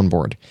the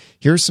soundboard.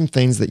 Here's some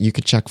things that you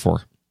could check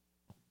for.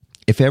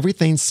 If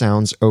everything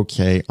sounds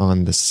okay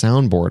on the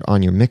soundboard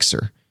on your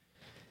mixer,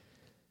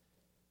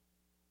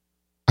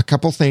 a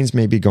couple things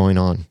may be going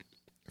on.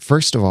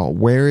 First of all,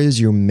 where is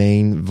your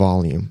main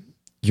volume?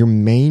 Your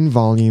main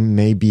volume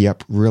may be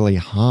up really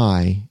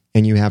high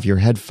and you have your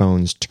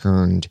headphones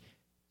turned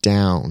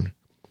down.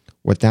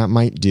 What that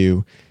might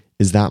do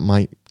is that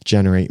might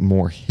generate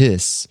more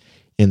hiss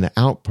in the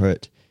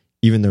output,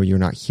 even though you're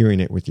not hearing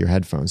it with your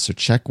headphones. So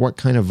check what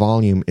kind of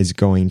volume is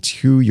going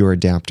to your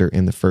adapter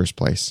in the first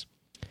place.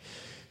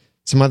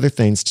 Some other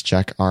things to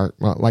check are,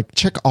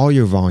 check all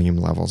your volume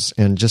levels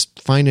and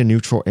just find a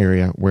neutral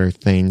area where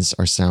things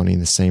are sounding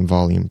the same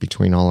volume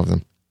between all of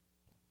them.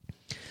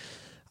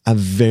 A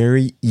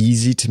very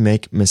easy to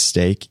make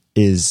mistake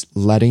is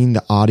letting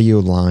the audio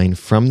line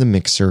from the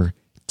mixer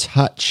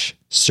touch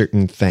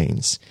certain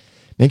things.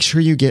 Make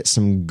sure you get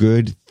some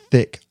good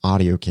thick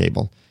audio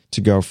cable.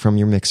 to go from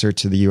your mixer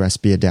to the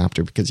USB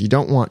adapter because you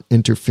don't want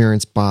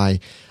interference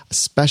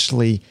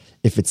especially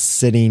if it's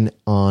sitting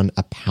on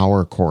a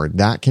power cord.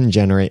 That can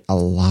generate a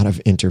lot of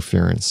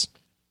interference.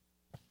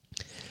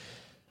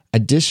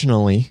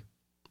 Additionally,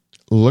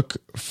 look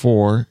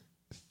for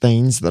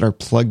things that are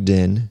plugged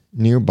in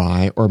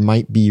nearby or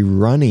might be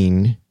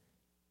running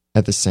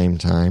at the same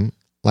time.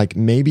 Like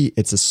maybe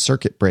it's a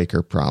circuit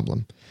breaker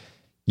problem.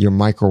 Your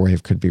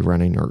microwave could be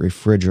running, or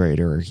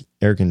refrigerator, or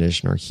air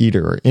conditioner, or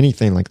heater, or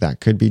anything like that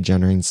could be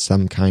generating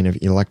some kind of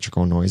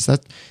electrical noise.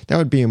 That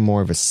would be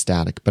more of a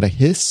static. But a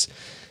hiss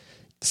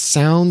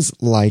sounds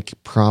like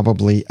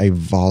probably a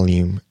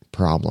volume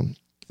problem,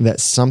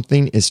 that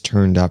something is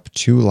turned up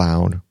too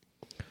loud,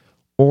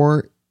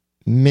 or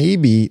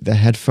maybe the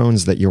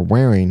headphones that you're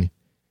wearing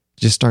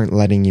just aren't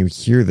letting you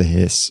hear the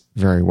hiss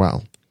very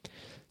well.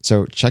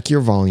 So check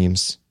your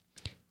volumes.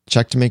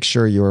 Check to make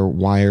sure your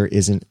wire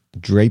isn't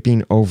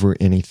draping over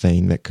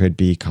anything that could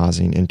be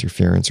causing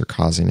interference or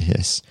causing a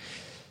hiss.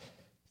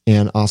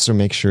 And also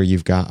make sure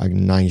you've got a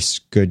nice,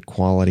 good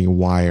quality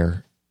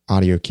wire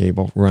audio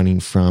cable running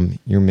from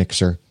your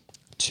mixer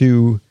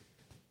to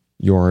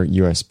your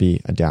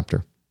USB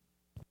adapter.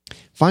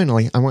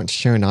 Finally, I want to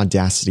share an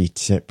Audacity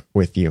tip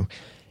with you.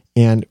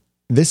 And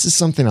this is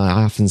something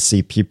I often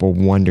see people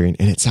wondering,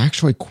 and it's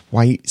actually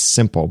quite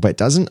simple, but it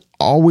doesn't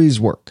always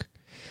work.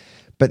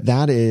 But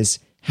that is,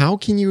 how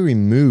can you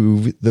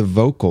remove the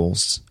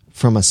vocals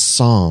from a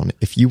song?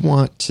 If you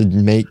want to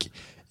make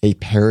a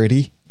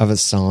parody of a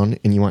song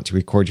and you want to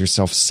record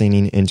yourself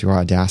singing into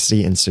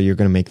Audacity, and so you're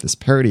going to make this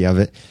parody of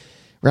it,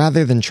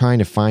 rather than trying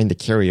to find the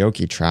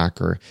karaoke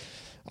track or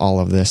all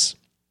of this,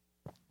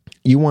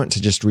 you want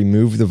to just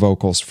remove the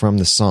vocals from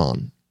the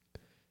song.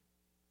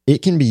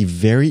 It can be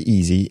very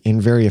easy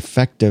and very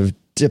effective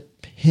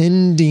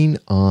depending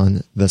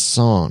on the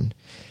song.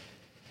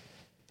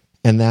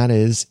 And that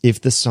is if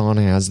the song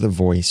has the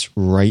voice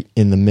right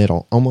in the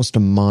middle, almost a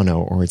mono,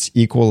 or it's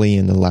equally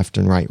in the left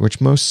and right, which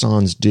most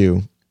songs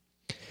do.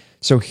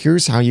 So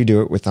here's how you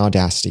do it with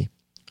Audacity.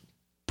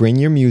 Bring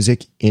your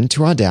music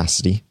into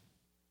Audacity.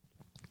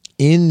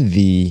 In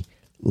the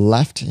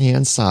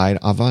left-hand side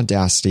of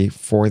Audacity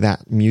for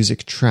that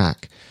music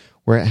track,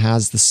 where it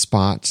has the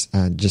spot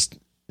just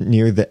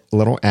near the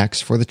little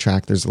X for the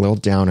track, there's a little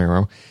down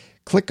arrow.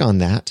 Click on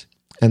that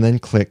and then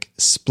click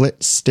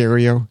Split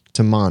Stereo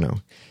to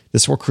Mono.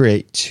 This will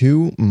create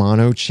 2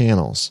 mono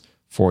channels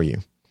for you.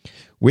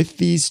 With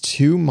these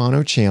 2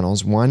 mono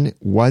channels, one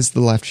was the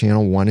left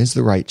channel, one is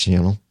the right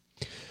channel.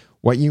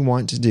 What you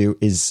want to do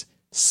is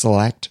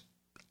select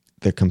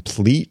the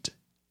complete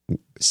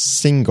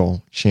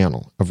single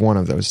channel of one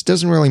of those. It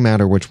doesn't really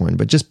matter which one,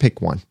 but just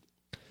pick one.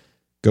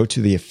 Go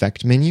to the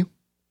Effect menu,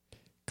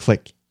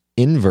 click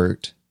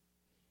Invert,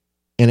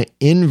 and it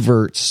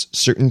inverts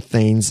certain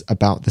things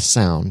about the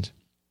sound.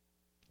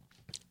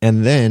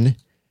 And then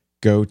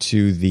go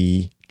to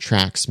the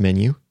Tracks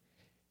menu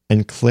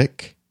and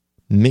click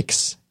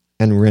Mix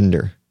and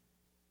Render.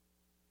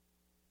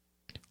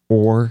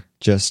 Or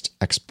just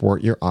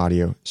export your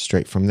audio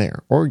straight from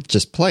there. Or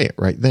just play it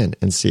right then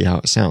and see how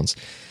it sounds.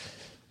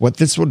 What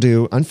this will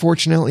do,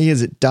 unfortunately,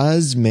 is it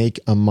does make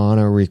a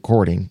mono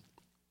recording,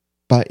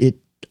 but it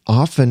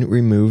often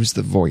removes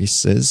the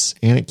voices,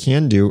 and it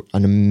can do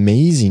an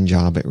amazing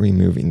job at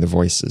removing the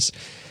voices.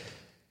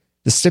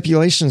 The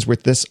stipulations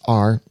with this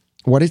are,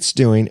 what it's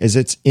doing is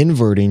it's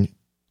inverting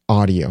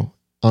audio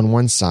on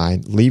one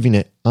side, leaving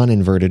it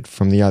uninverted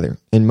from the other.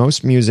 In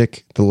most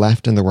music, the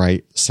left and the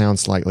right sound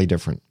slightly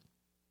different.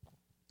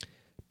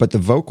 But the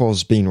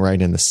vocals being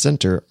right in the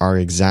center are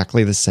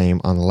exactly the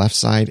same on the left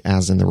side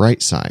as in the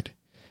right side.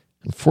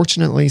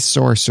 Unfortunately,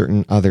 so are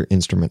certain other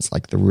instruments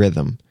like the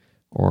rhythm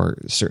or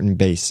certain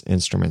bass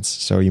instruments.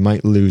 So you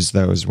might lose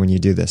those when you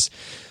do this.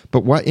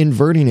 But what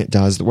inverting it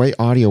does, the way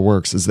audio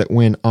works, is that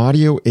when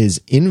audio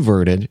is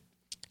inverted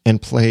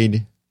and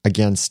played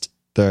against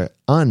the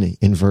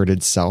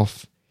uninverted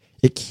self,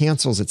 it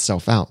cancels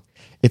itself out.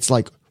 It's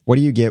like, what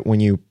do you get when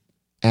you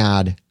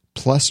add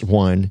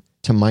 +1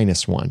 to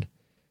 -1?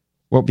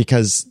 Well,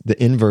 because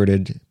the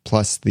inverted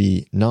plus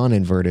the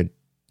non-inverted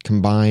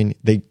combine,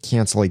 they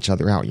cancel each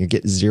other out. You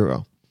get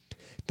 0.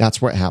 That's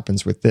what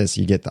happens with this.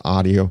 You get the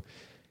audio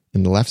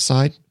in the left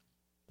side,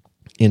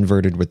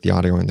 inverted with the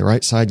audio on the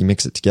right side. You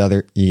mix it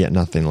together, you get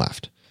nothing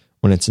left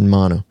when it's in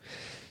mono.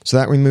 So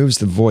that removes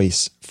the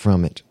voice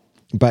from it.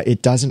 But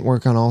it doesn't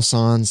work on all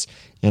songs,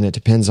 and it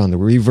depends on the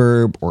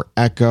reverb or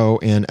echo,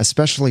 and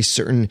especially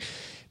certain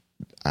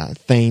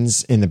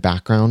things in the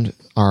background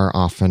are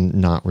often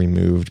not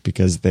removed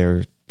because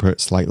they're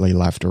put slightly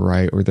left or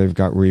right, or they've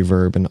got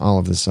reverb and all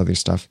of this other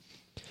stuff.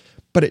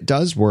 But it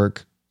does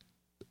work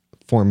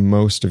for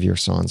most of your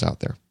songs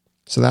out there.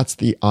 So that's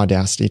the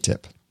Audacity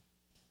tip.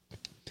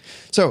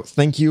 So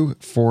thank you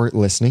for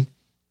listening.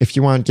 If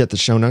you want to get the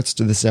show notes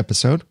to this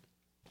episode,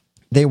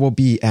 they will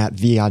be at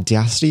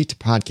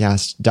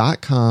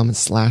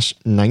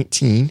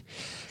theaudacitytopodcast.com/19.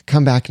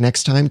 Come back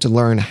next time to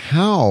learn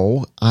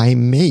how I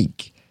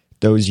make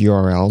those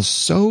URLs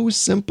so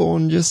simple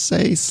and just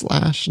say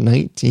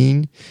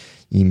 /19.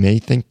 You may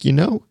think you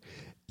know,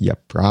 you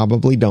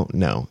probably don't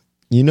know.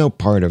 You know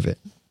part of it,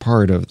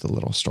 part of the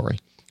little story.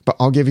 But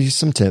I'll give you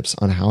some tips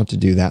on how to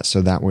do that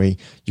so that way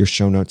your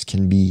show notes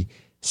can be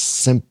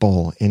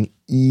simple and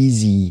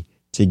easy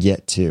to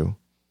get to.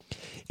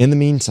 In the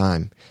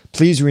meantime,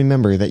 please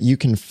remember that you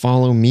can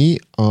follow me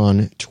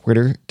on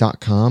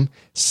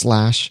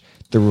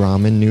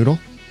twitter.com/theramennoodle.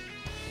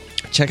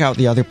 Check out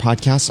the other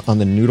podcasts on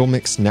the Noodle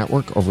Mix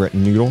Network over at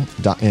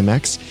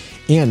noodle.mx.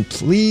 And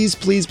please,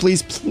 please,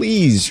 please,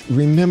 please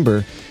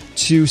remember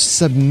to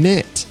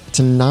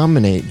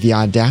nominate the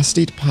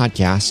Audacity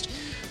Podcast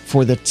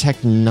for the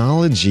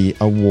Technology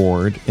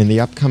Award in the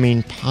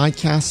upcoming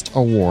Podcast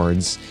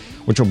Awards,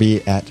 which will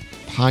be at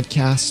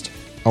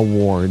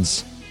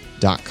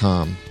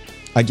podcastawards.com.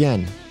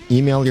 Again,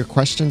 email your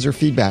questions or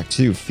feedback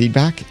to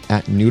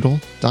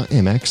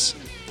feedback@noodle.mx.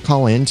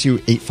 Call in to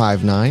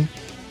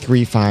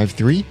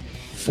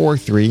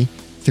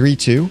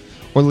 859-353-4332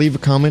 or leave a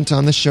comment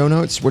on the show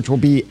notes, which will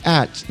be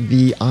at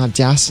the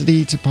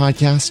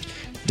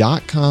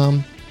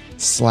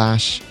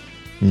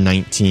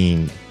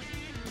audacitytopodcast.com/19.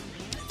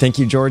 Thank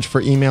you, George,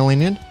 for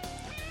emailing in.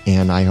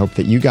 And I hope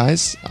that you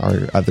guys,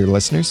 our other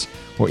listeners,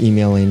 will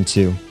email in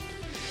too.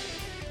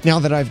 Now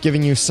that I've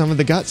given you some of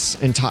the guts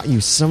and taught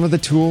you some of the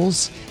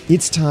tools,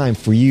 it's time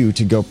for you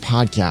to go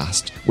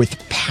podcast with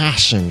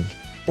passion,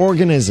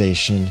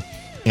 organization,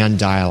 and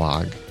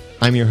dialogue.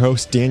 I'm your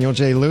host, Daniel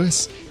J.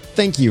 Lewis.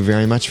 Thank you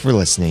very much for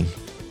listening.